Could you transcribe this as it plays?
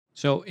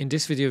So in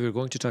this video, we're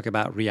going to talk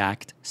about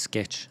React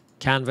Sketch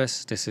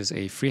Canvas. This is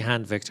a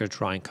freehand vector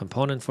drawing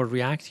component for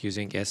React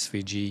using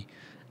SVG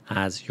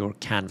as your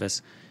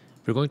canvas.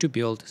 We're going to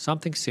build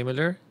something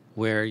similar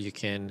where you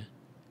can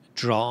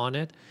draw on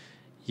it,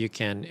 you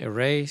can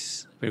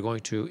erase. We're going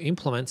to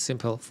implement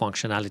simple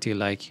functionality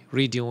like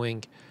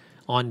redoing,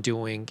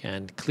 undoing,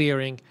 and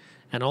clearing,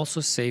 and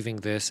also saving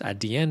this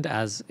at the end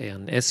as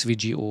an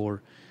SVG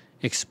or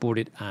export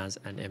it as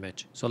an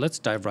image. So let's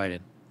dive right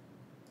in.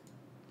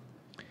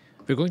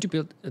 We're going to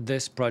build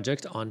this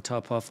project on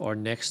top of our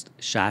next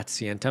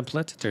shadcn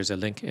template. There's a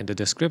link in the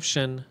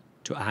description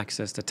to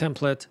access the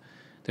template.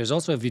 There's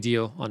also a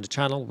video on the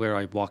channel where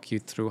I walk you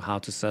through how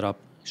to set up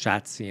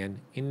shadcn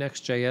in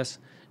NextJs,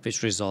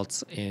 which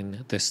results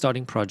in the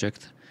starting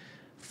project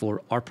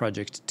for our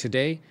project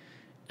today,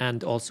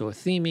 and also a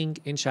theming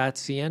in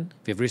shadcn.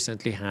 We've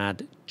recently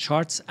had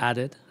charts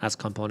added as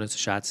components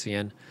to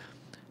shadcn.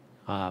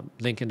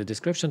 Link in the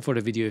description for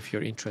the video if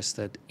you're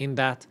interested in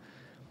that.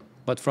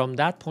 But from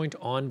that point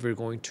on, we're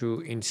going to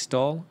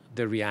install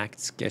the React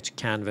Sketch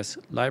Canvas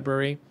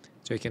library.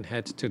 So you can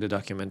head to the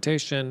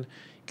documentation, you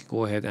can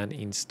go ahead and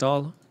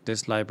install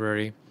this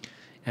library.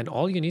 And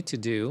all you need to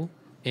do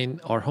in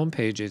our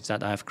homepage is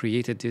that I've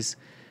created this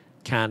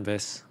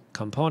canvas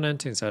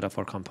component inside of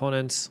our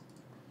components.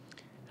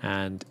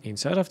 And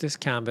inside of this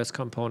canvas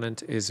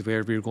component is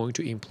where we're going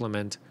to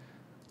implement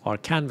our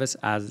canvas,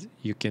 as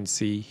you can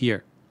see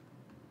here.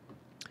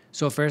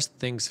 So first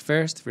things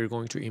first, we're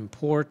going to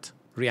import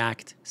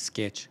React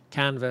Sketch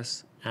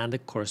Canvas and the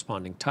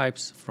corresponding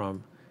types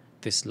from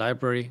this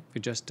library we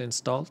just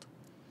installed.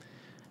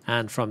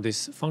 And from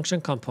this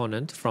function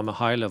component, from a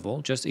high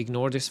level, just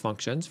ignore these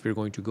functions. We're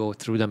going to go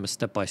through them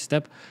step by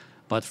step.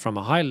 But from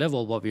a high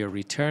level, what we are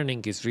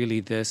returning is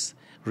really this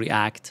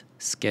React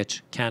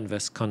Sketch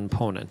Canvas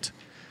component.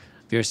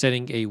 We are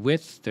setting a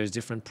width. There's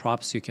different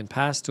props you can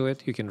pass to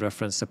it. You can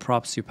reference the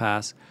props you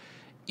pass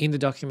in the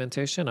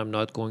documentation. I'm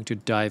not going to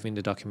dive in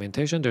the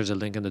documentation. There's a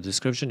link in the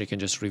description. You can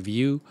just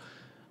review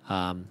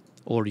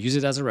or use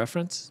it as a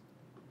reference.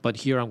 But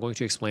here I'm going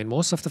to explain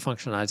most of the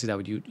functionality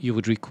that you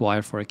would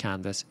require for a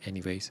canvas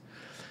anyways.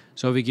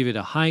 So we give it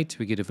a height,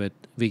 we give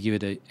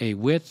it a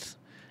width,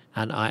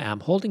 and I am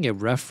holding a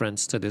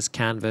reference to this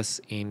canvas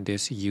in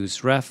this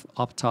use ref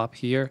up top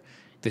here.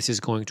 This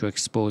is going to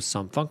expose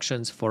some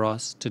functions for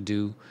us to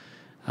do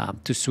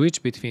to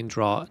switch between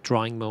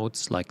drawing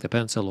modes like the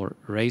pencil or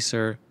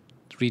eraser,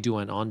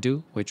 redo and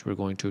undo, which we're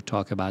going to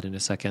talk about in a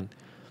second.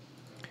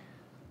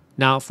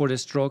 Now for the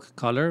stroke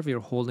color, we're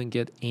holding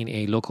it in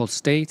a local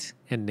state,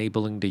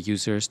 enabling the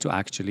users to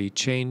actually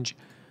change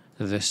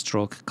the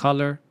stroke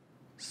color.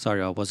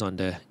 Sorry, I was on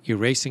the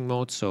erasing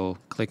mode, so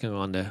clicking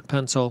on the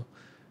pencil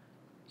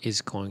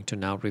is going to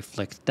now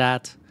reflect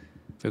that.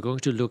 We're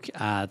going to look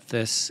at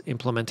this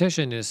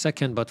implementation in a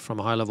second, but from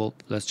a high level,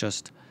 let's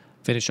just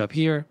finish up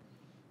here.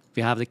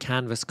 We have the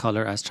canvas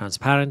color as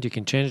transparent. You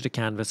can change the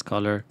canvas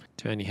color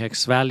to any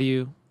hex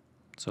value.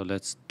 So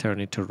let's turn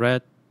it to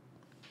red.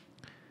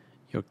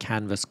 Your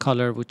canvas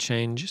color would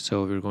change.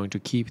 So we're going to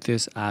keep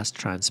this as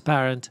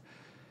transparent.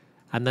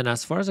 And then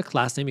as far as a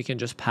class name, you can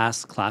just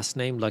pass class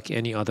name like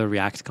any other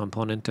React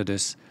component to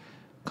this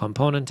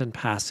component and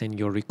pass in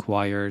your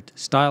required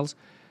styles.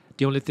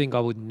 The only thing I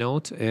would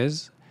note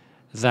is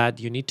that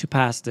you need to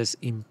pass this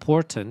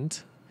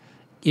important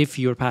if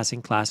you're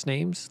passing class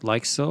names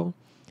like so,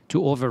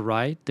 to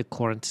override the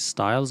current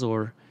styles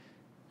or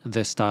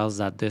the styles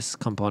that this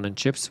component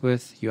ships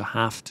with. You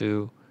have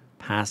to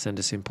pass in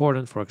this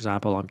important. For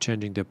example, I'm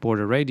changing the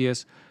border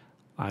radius.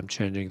 I'm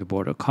changing the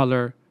border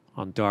color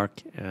on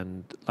dark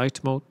and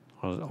light mode.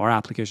 Our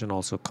application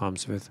also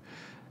comes with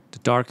the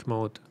dark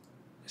mode.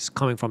 It's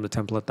coming from the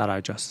template that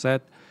I just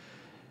said.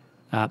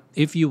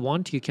 If you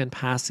want, you can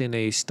pass in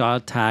a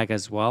style tag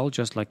as well,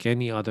 just like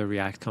any other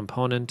React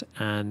component,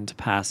 and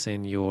pass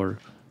in your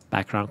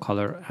background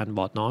color and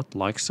whatnot,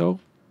 like so.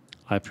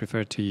 I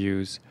prefer to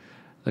use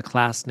the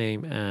class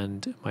name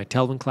and my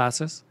Tailwind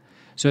classes.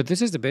 So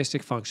this is the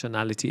basic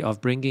functionality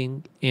of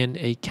bringing in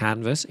a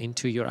canvas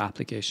into your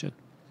application.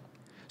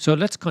 So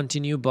let's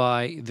continue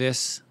by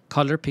this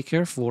color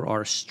picker for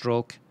our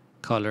stroke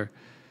color.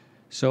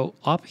 So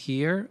up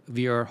here,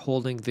 we are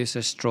holding this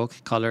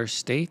stroke color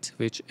state,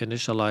 which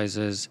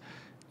initializes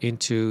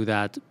into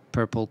that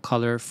purple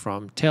color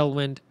from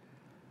Tailwind.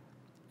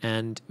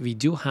 And we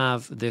do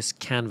have this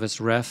canvas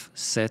ref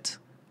set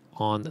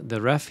on the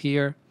ref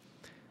here.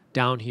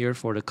 Down here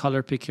for the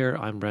color picker,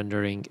 I'm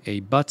rendering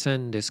a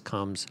button. This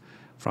comes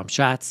from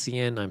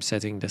shadcn. I'm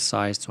setting the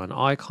size to an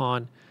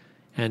icon.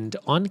 And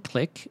on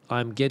click,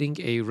 I'm getting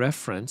a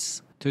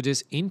reference to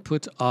this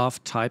input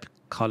of type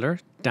color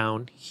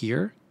down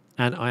here.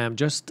 And I am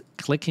just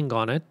clicking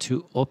on it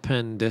to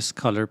open this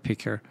color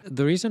picker.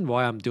 The reason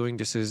why I'm doing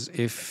this is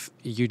if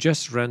you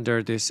just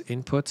render this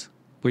input,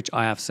 which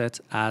I have set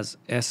as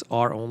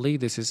SR only,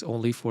 this is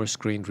only for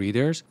screen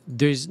readers,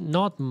 there's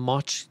not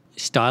much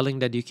styling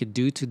that you could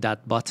do to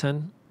that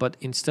button, but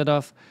instead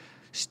of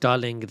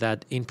styling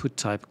that input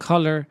type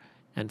color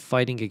and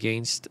fighting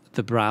against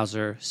the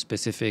browser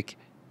specific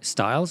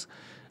styles,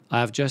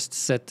 I've just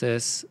set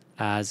this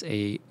as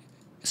a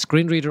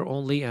screen reader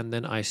only, and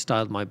then I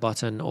styled my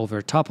button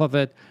over top of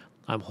it.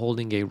 I'm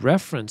holding a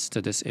reference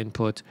to this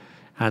input,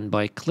 and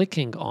by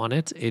clicking on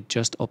it, it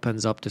just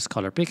opens up this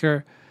color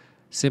picker.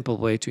 Simple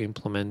way to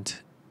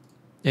implement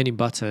any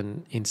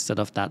button instead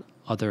of that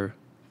other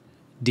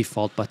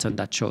default button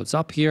that shows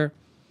up here.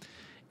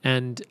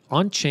 And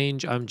on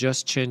change, I'm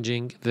just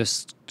changing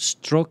this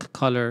stroke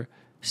color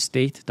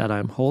state that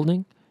I'm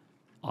holding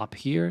up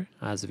here,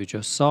 as we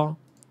just saw.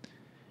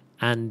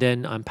 And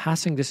then I'm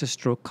passing this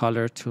stroke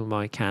color to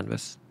my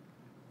canvas.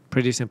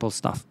 Pretty simple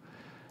stuff.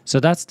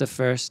 So that's the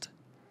first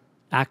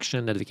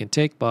action that we can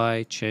take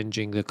by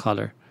changing the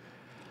color.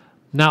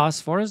 Now,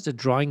 as far as the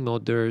drawing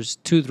mode, there's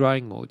two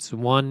drawing modes.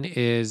 One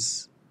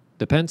is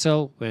the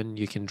pencil, when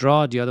you can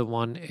draw. The other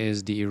one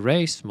is the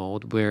erase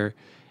mode, where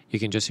you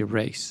can just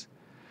erase.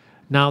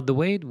 Now, the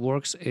way it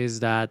works is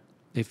that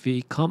if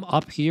we come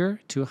up here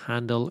to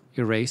handle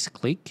erase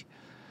click,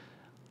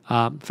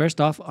 first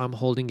off, I'm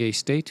holding a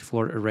state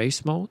for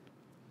erase mode,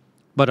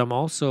 but I'm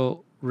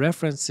also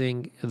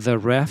referencing the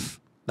ref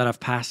that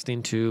I've passed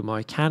into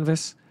my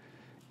canvas.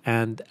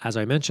 And as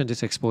I mentioned,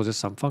 this exposes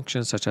some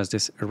functions such as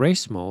this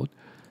erase mode,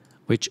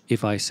 which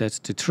if I set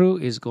to true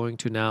is going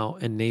to now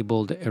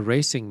enable the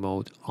erasing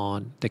mode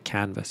on the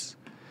canvas.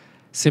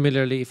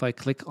 Similarly, if I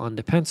click on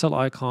the pencil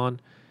icon,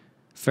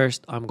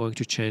 first I'm going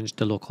to change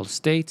the local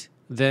state,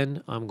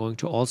 then I'm going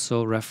to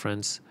also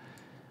reference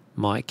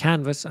my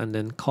canvas and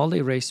then call the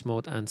erase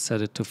mode and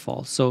set it to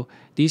false. So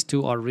these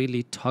two are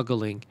really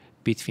toggling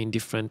between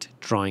different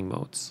drawing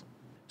modes.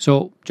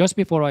 So just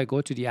before I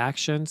go to the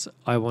actions,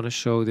 I want to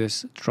show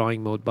this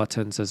drawing mode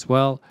buttons as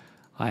well.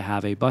 I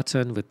have a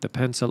button with the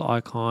pencil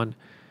icon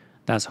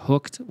that's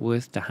hooked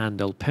with the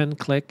handle pen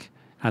click,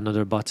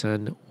 another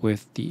button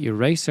with the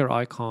eraser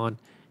icon.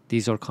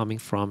 These are coming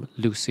from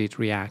Lucid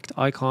React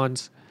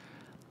icons.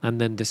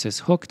 And then this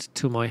is hooked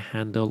to my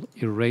handle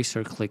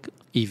eraser click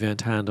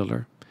event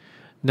handler.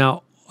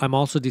 Now, I'm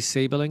also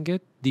disabling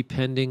it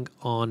depending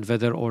on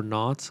whether or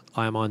not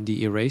I'm on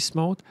the erase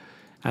mode.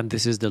 And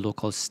this is the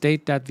local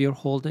state that we're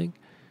holding.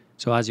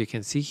 So as you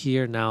can see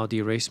here, now the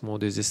erase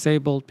mode is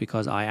disabled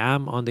because I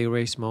am on the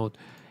erase mode.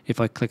 If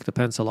I click the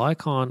pencil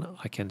icon,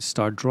 I can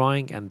start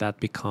drawing and that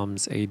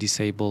becomes a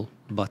disable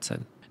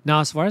button. Now,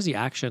 as far as the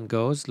action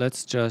goes,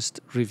 let's just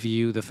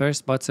review the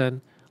first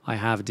button. I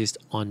have this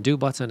undo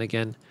button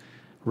again,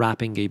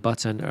 wrapping a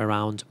button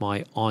around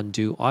my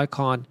undo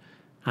icon.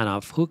 And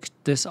I've hooked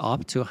this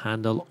up to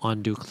handle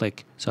undo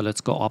click. So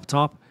let's go up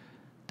top.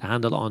 The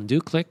handle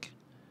undo click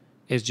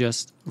is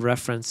just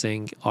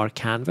referencing our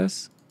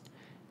canvas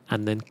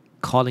and then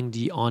calling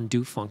the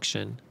undo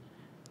function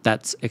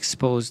that's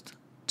exposed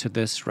to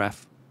this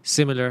ref.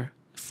 Similar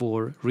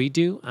for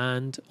redo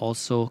and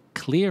also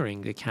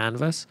clearing the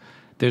canvas.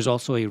 There's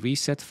also a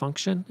reset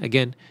function.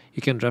 Again,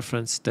 you can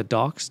reference the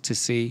docs to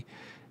see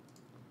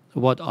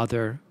what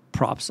other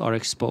props are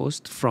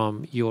exposed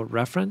from your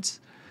reference.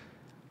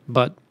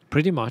 But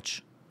pretty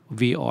much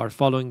we are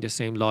following the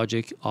same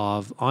logic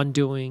of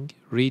undoing,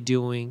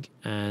 redoing,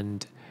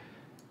 and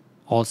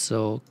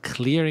also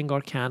clearing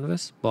our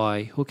canvas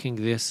by hooking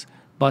these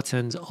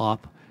buttons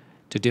up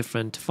to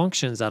different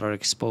functions that are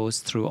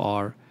exposed through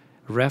our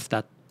ref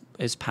that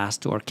is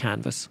passed to our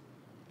canvas.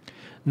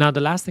 Now,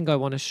 the last thing I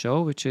want to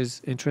show, which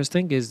is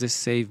interesting, is this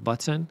save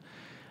button.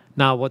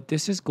 Now, what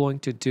this is going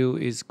to do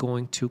is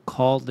going to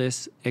call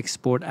this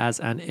export as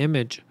an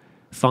image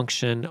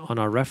function on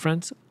our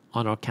reference,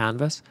 on our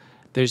canvas.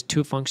 There's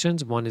two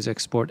functions. One is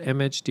export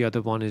image. The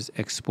other one is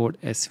export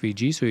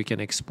SVG. So you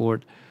can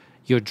export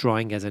your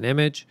drawing as an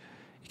image.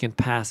 You can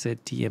pass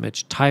it the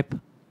image type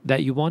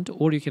that you want,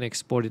 or you can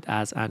export it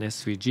as an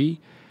SVG.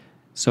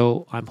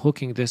 So I'm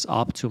hooking this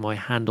up to my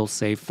handle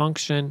save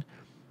function.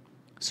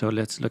 So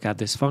let's look at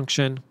this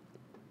function.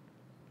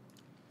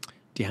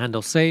 The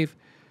handle save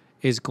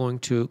is going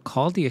to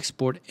call the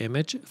export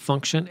image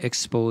function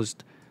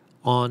exposed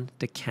on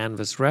the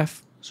canvas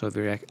ref. So if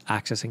you're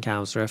accessing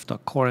canvas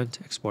ref.current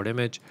export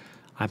image,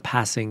 I'm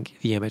passing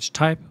the image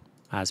type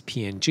as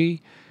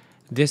PNG.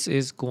 This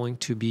is going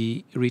to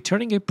be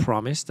returning a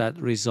promise that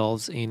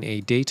resolves in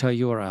a data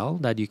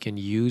URL that you can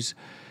use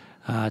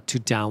to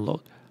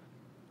download.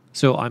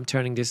 So I'm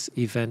turning this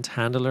event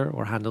handler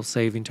or handle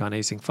save into an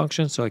async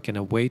function so I can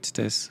await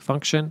this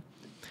function.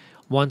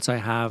 Once I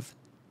have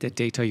the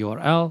data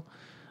URL,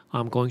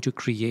 I'm going to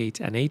create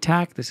an A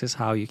tag. This is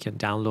how you can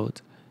download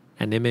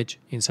an image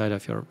inside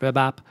of your web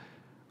app.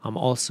 I'm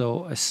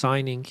also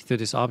assigning to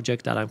this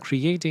object that I'm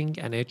creating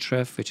an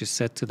href, which is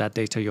set to that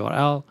data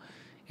URL,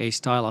 a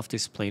style of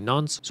display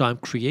none. So I'm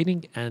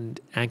creating an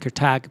anchor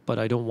tag, but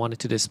I don't want it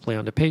to display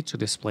on the page, so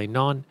display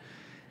none.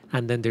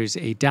 And then there's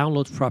a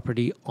download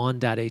property on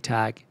that A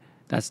tag.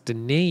 That's the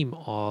name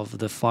of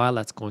the file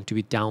that's going to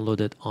be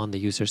downloaded on the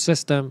user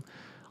system.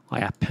 I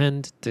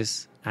append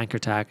this anchor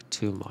tag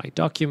to my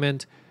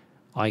document.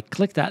 I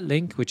click that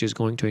link, which is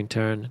going to in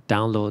turn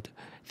download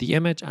the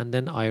image, and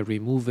then I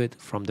remove it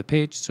from the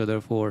page. So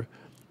therefore,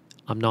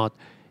 I'm not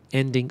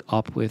ending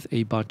up with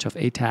a bunch of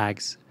A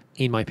tags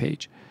in my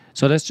page.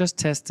 So let's just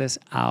test this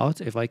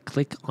out. If I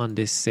click on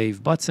this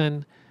save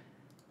button,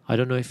 I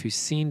don't know if you've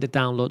seen the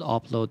download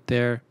upload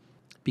there.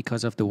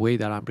 Because of the way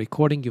that I'm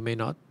recording, you may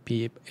not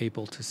be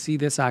able to see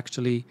this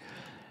actually.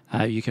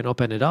 You can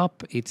open it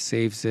up. It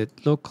saves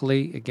it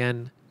locally.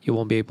 Again, you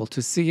won't be able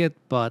to see it,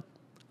 but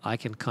I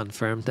can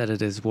confirm that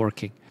it is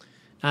working.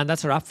 And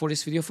that's a wrap for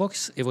this video,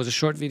 folks. It was a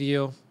short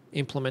video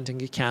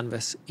implementing a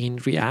canvas in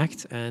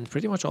React and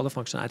pretty much all the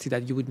functionality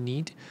that you would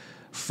need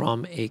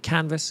from a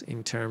canvas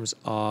in terms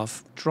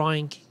of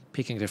drawing,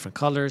 picking different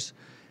colors,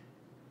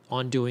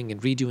 undoing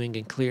and redoing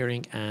and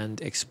clearing and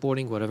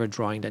exporting whatever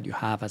drawing that you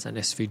have as an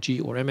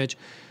SVG or image.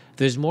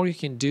 There's more you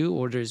can do,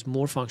 or there's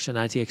more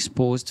functionality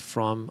exposed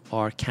from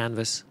our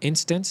canvas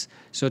instance.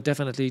 So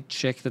definitely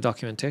check the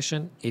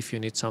documentation if you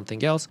need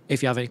something else.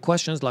 If you have any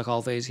questions, like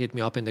always, hit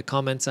me up in the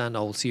comments and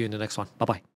I will see you in the next one. Bye-bye.